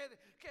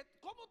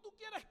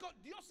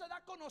Dios se da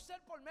a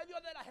conocer por medio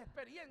de las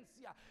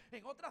experiencias?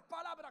 En otras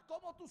palabras,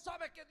 ¿cómo tú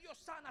sabes que Dios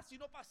sana si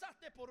no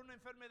pasaste por una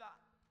enfermedad?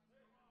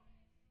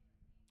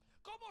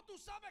 ¿Cómo tú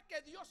sabes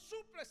que Dios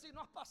suple si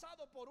no has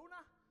pasado por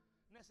una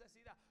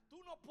necesidad?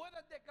 Tú no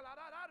puedes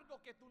declarar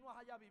algo que tú no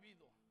hayas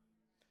vivido.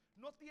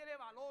 No tiene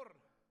valor.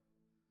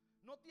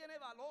 No tiene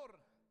valor.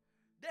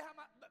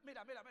 Déjame,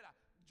 mira.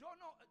 Yo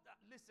no,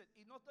 listen,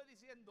 y no estoy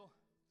diciendo,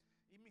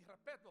 y mi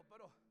respeto,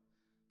 pero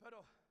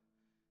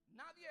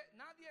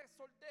nadie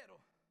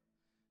soltero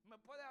me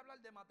puede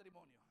hablar de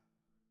matrimonio.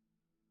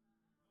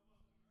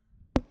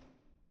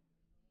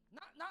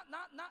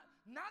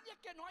 Nadie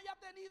que no haya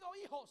tenido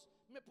hijos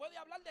me puede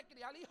hablar de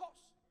criar hijos.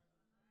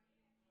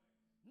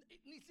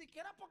 Ni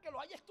siquiera porque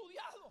lo haya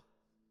estudiado.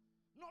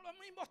 No es lo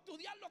mismo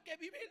estudiarlo que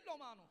vivirlo,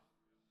 mano.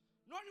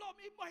 No es lo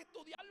mismo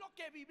estudiarlo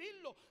que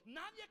vivirlo.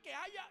 Nadie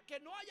que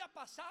no haya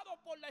pasado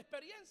por la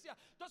experiencia.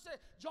 Entonces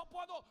yo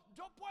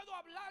puedo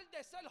hablar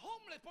de ser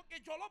homeless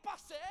porque yo lo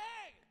pasé.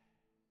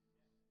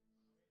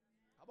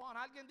 Vamos,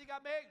 alguien diga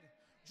amén.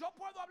 Yo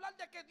puedo hablar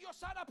de que Dios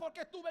sana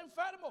porque estuve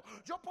enfermo.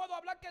 Yo puedo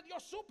hablar que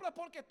Dios suple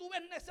porque tuve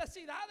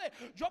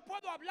necesidades. Yo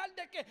puedo hablar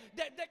de que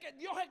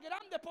Dios es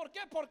grande. ¿Por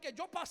qué? Porque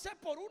yo pasé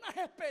por unas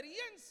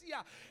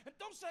experiencias.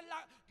 Entonces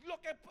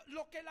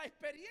lo que la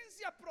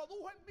experiencia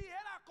produjo en mí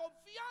era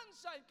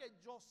confianza en que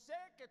yo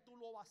sé que tú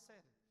lo vas a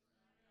hacer.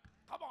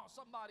 Come on,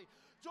 somebody.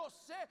 Yo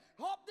sé,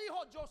 Job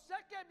dijo, yo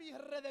sé que mi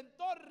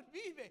Redentor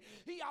vive.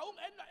 Y aún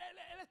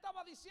él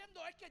estaba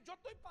diciendo, es que yo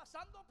estoy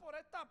pasando por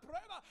esta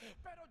prueba,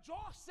 pero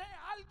yo sé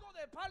algo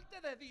de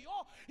parte de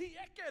Dios. Y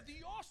es que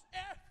Dios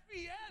es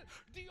fiel.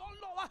 Dios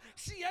lo va.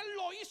 Si Él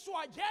lo hizo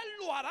ayer,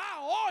 lo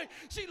hará hoy.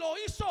 Si lo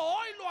hizo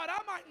hoy, lo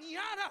hará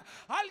mañana.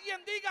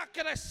 Alguien diga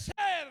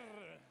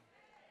crecer.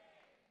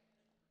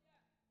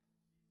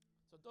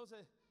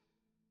 Entonces,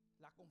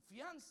 la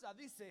confianza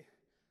dice,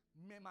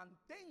 me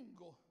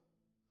mantengo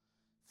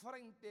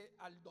frente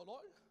al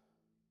dolor,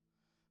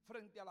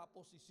 frente a la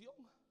posición,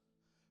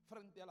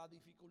 frente a las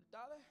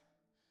dificultades,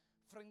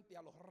 frente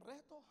a los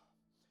retos,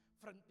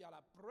 frente a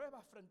la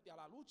prueba, frente a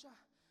la lucha.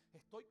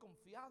 Estoy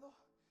confiado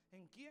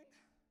en ¿quién?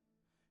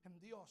 En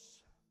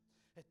Dios.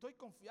 Estoy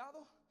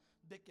confiado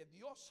de que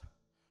Dios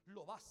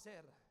lo va a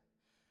hacer.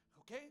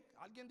 ¿Ok?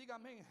 Alguien diga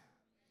amén.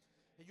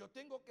 Y yo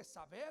tengo que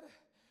saber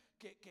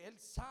que Él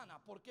sana.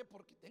 ¿Por qué?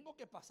 Porque tengo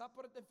que pasar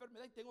por esta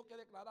enfermedad y tengo que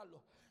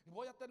declararlo. Y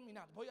voy a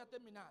terminar.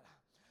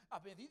 A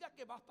medida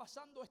que vas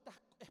pasando estas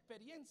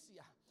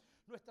experiencias,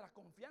 nuestra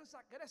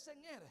confianza crece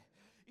en Él.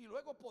 Y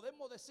luego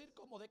podemos decir,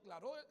 como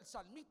declaró el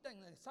salmista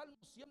en el Salmo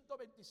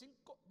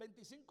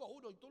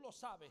 125:1, y tú lo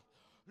sabes,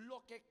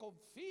 los que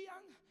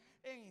confían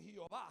en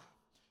Jehová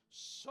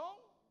son...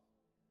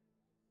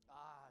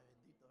 Ay,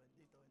 bendito.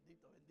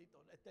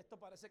 Esto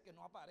parece que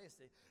no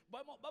aparece.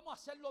 Vamos a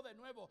hacerlo de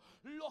nuevo.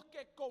 Los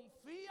que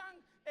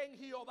confían en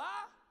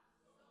Jehová.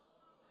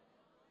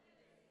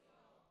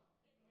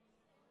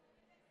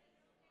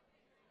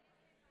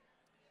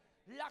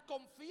 La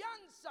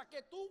confianza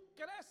que tú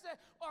creces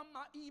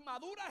y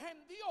maduras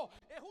en Dios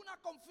es una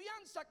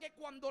confianza que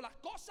cuando las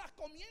cosas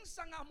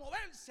comienzan a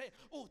moverse,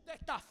 usted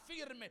está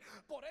firme.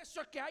 Por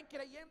eso es que hay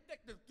creyentes,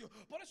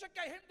 por eso es que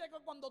hay gente que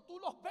cuando tú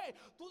los ves,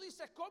 tú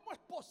dices, ¿cómo es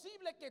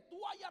posible que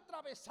tú hayas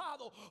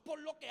atravesado por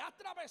lo que has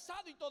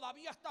atravesado y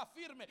todavía estás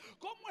firme?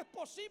 ¿Cómo es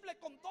posible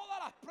con todas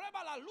las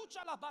pruebas, las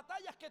luchas, las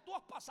batallas que tú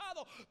has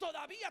pasado,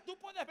 todavía tú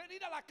puedes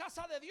venir a la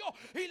casa de Dios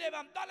y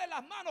levantarle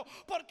las manos?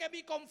 Porque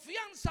mi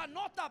confianza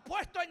no está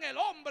puesto en el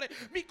hombre,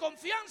 mi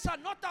confianza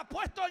no está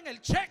puesto en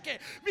el cheque,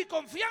 mi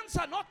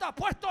confianza no está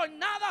puesto en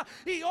nada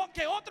y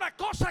que otra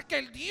cosa que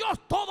el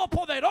Dios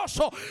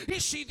Todopoderoso. Y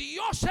si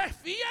Dios es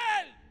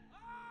fiel,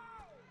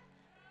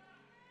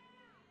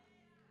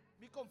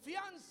 mi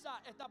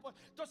confianza está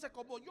puesta. Entonces,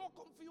 como yo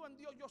confío en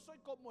Dios, yo soy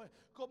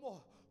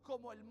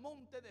como el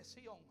monte de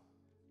Sión.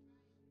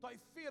 Estoy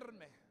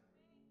firme.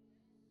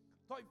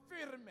 Estoy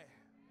firme.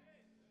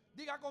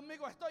 Diga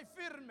conmigo, estoy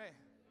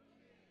firme.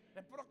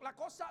 La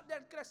cosa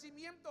del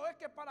crecimiento es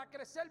que para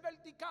crecer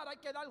vertical hay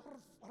que dar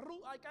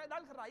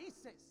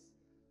raíces.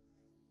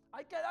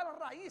 Hay que dar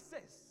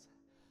raíces.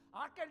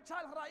 Hay que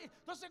echar raíz.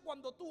 Entonces,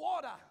 cuando tú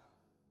oras,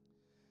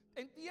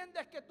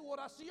 entiendes que tu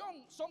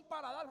oración son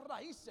para dar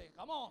raíces.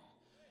 Come on.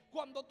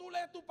 Cuando tú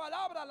lees tu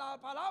palabra, la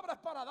palabra es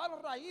para dar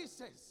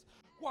raíces.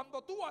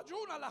 Cuando tú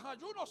ayunas, los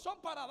ayunos son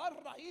para dar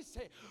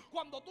raíces.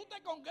 Cuando tú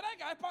te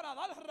congregas es para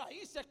dar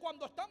raíces.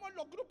 Cuando estamos en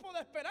los grupos de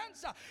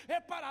esperanza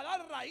es para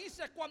dar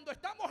raíces. Cuando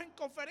estamos en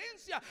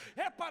conferencia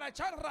es para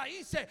echar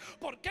raíces.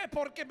 ¿Por qué?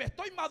 Porque me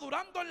estoy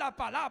madurando en la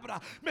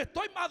palabra. Me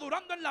estoy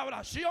madurando en la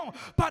oración.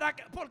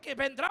 Porque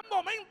vendrán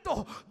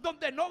momentos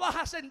donde no vas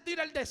a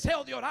sentir el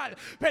deseo de orar.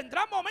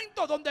 Vendrán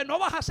momentos donde no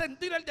vas a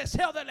sentir el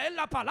deseo de leer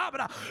la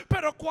palabra.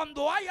 Pero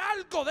cuando hay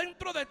algo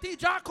dentro de ti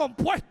ya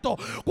compuesto,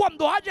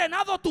 cuando ha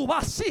llenado tu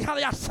vasija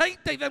de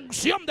aceite y de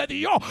unción de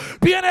Dios,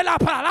 viene la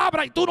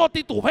palabra y tú no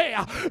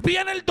titubeas,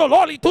 viene el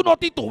dolor y tú no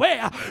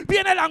titubeas,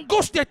 viene la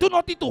angustia y tú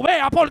no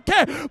titubeas. ¿Por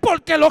qué?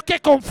 Porque los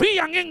que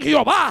confían en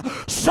Jehová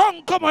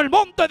son como el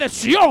monte de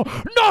Sión.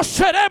 No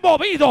seré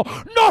movido,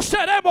 no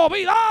seré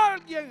movido.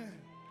 Alguien.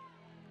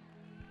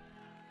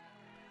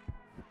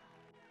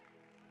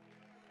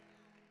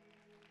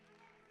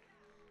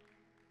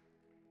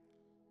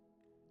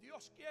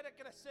 Dios quiere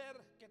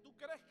crecer, que tú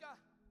crezcas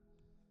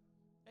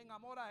en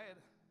amor a Él.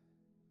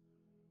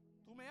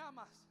 ¿Tú me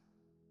amas?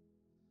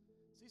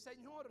 Sí,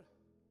 Señor.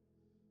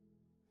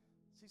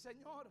 Sí,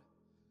 Señor.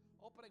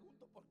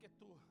 Pregunto por qué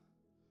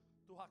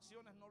tus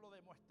acciones no lo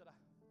demuestran.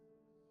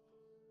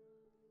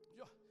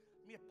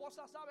 Mi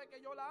esposa sabe que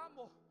yo la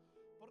amo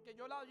porque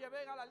yo la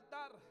llevé al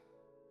altar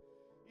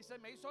y se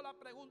me hizo la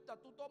pregunta: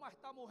 ¿tú tomas a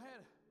esta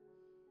mujer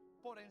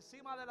por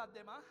encima de las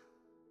demás?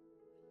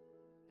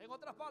 En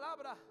otras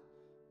palabras,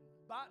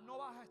 no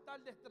vas a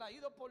estar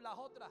distraído por las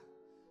otras.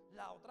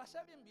 Las otras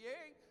se ven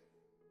bien,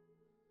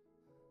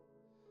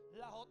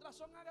 las otras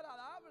son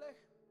agradables,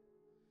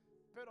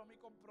 pero mi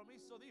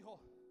compromiso dijo: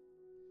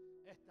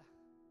 esta,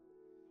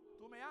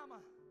 tú me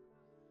amas,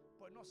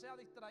 pues no sea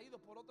distraído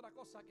por otra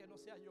cosa que no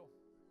sea yo.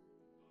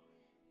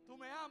 Tú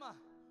me amas,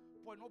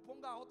 pues no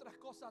pongas otras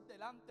cosas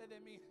delante de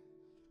mí.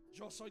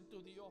 Yo soy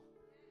tu Dios,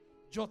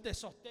 yo te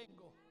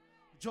sostengo,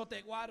 yo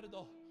te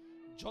guardo,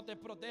 yo te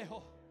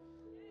protejo.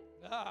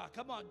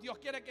 Come on. Dios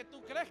quiere que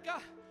tú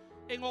crezcas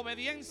en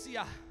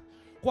obediencia.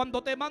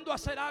 Cuando te mando a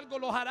hacer algo,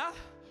 lo harás.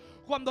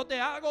 Cuando te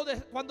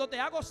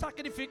hago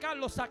sacrificar,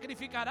 lo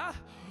sacrificarás.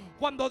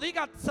 Cuando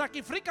diga: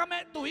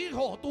 sacrifícame tu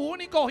hijo, tu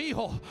único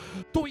hijo,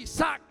 tu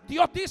Isaac,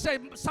 Dios dice: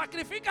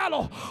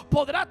 sacrifícalo.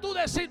 Podrás tú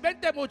decir: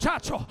 vente,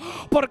 muchacho,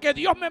 porque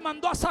Dios me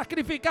mandó a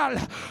sacrificar,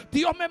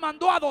 Dios me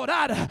mandó a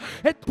adorar.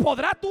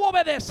 Podrás tú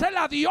obedecer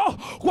a Dios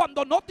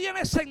cuando no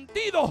tiene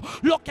sentido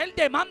lo que Él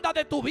demanda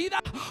de tu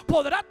vida.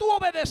 Podrás tú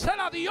obedecer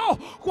a Dios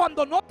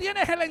cuando no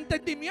tienes el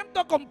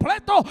entendimiento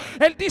completo.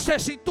 Él dice: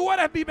 si tú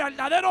eres mi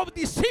verdadero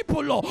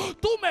discípulo,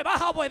 tú me vas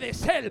a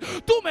obedecer,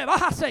 tú me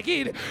vas a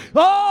seguir.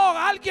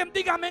 Alguien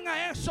dígame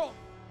a eso.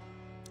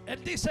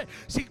 Él dice: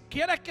 si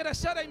quieres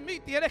crecer en mí,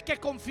 tienes que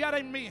confiar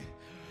en mí.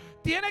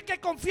 Tienes que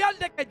confiar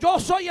de que yo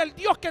soy el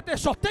Dios que te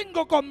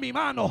sostengo con mi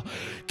mano.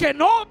 Que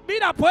no,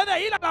 mira,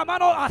 puede ir a la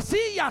mano así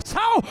y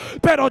asado,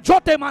 pero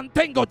yo te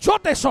mantengo, yo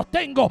te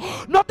sostengo.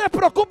 No te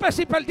preocupes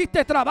si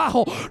perdiste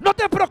trabajo. No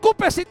te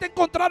preocupes si te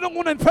encontraron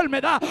una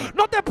enfermedad.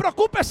 No te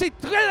preocupes si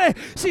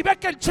ves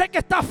que el cheque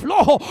está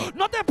flojo.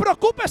 No te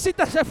preocupes si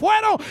se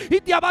fueron y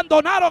te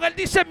abandonaron. Él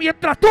dice: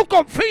 mientras tú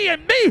confíes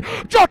en mí,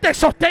 yo te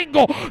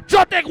sostengo,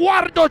 yo te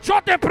guardo,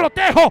 yo te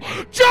protejo.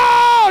 Yo.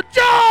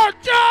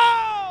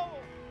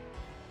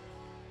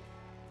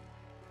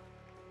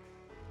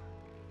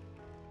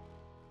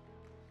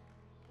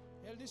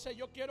 Él dice: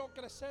 yo quiero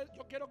crecer,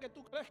 yo quiero que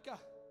tú crezcas.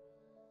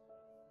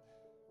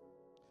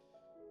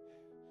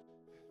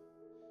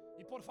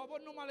 Y por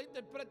favor, no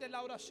malinterpretes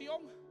la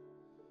oración,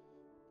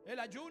 el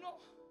ayuno,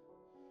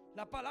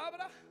 la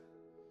palabra,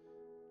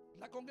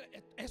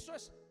 eso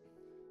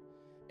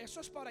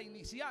es para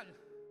iniciar.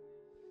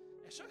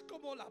 Eso es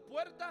como la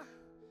puerta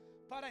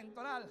para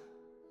entrar.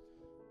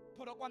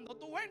 Pero cuando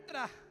tú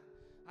entras,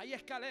 Hay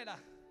escaleras.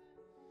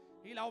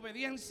 Y la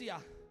obediencia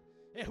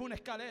es una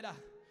escalera.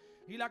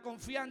 Y la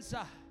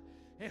confianza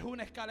es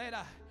una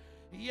escalera.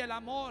 Y el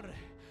amor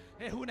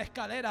es una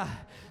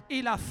escalera.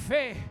 Y la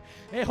fe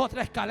es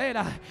otra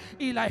escalera.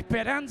 Y la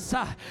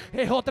esperanza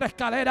es otra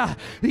escalera.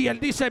 Y Él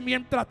dice: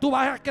 mientras tú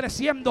vas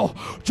creciendo,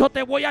 yo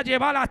te voy a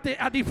llevar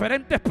a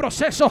diferentes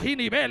procesos y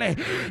niveles.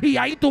 Y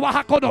ahí tú vas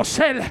a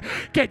conocer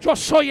que yo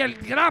soy el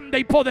grande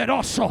y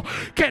poderoso,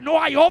 que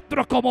no hay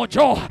otro como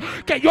yo,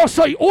 que yo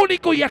soy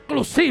único y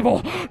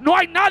exclusivo. No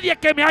hay nadie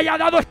que me haya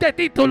dado este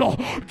título.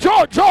 Yo.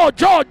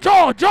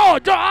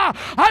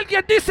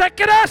 Alguien dice: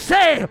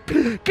 crece,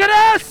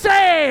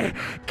 crece,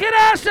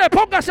 crece.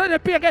 Póngase de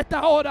pie en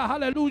esta hora.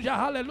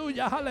 Aleluya,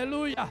 aleluya,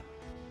 aleluya.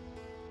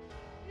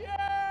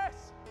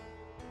 Yes.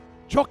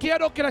 Yo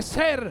quiero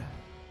crecer.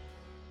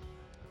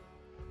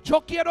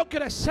 Yo quiero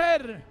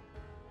crecer.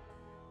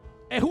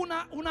 Es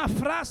una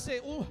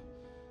frase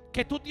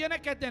que tú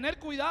tienes que tener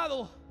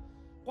cuidado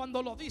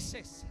cuando lo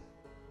dices.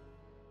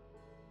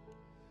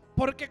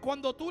 Porque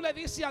cuando tú le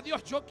dices a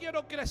Dios: yo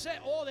quiero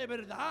crecer, oh, de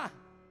verdad,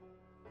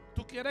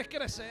 tú quieres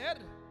crecer,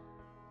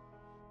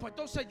 pues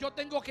entonces yo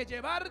tengo que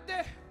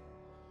llevarte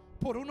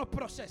por unos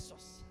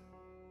procesos.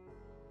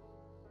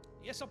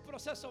 Y esos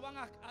procesos van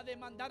a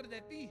demandar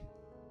de ti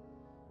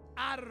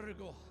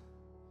algo.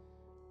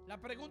 La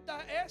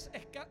pregunta es: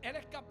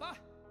 ¿eres capaz?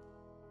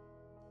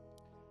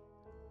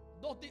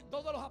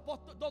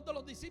 Dos de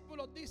los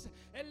discípulos dicen,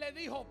 Él le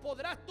dijo: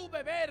 ¿podrás tú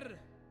beber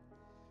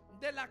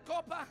de la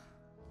copa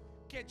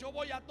que yo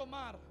voy a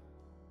tomar?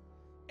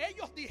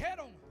 Ellos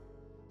dijeron: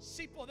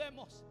 sí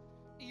podemos.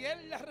 Y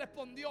Él les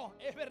respondió: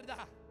 es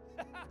verdad.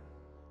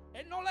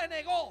 Él no le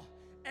negó.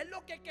 Él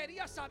lo que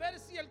quería saber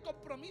si el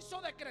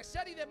compromiso de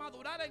crecer y de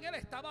madurar en Él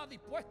estaba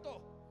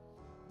dispuesto.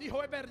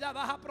 Dijo: es verdad,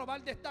 vas a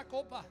probar de esta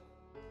copa.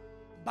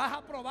 Vas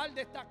a probar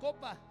de esta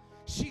copa.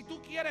 Si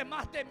tú quieres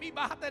más de mí,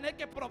 vas a tener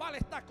que probar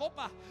esta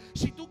copa.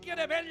 Si tú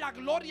quieres ver la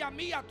gloria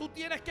mía, tú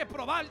tienes que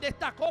probar de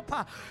esta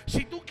copa.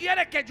 Si tú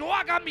quieres que yo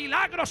haga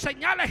milagros,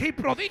 señales y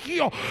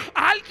prodigios,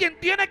 alguien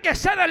tiene que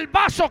ser el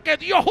vaso que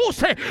Dios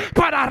use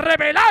para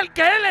revelar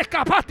que Él es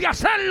capaz de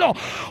hacerlo.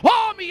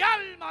 Oh, mi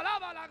alma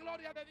alaba la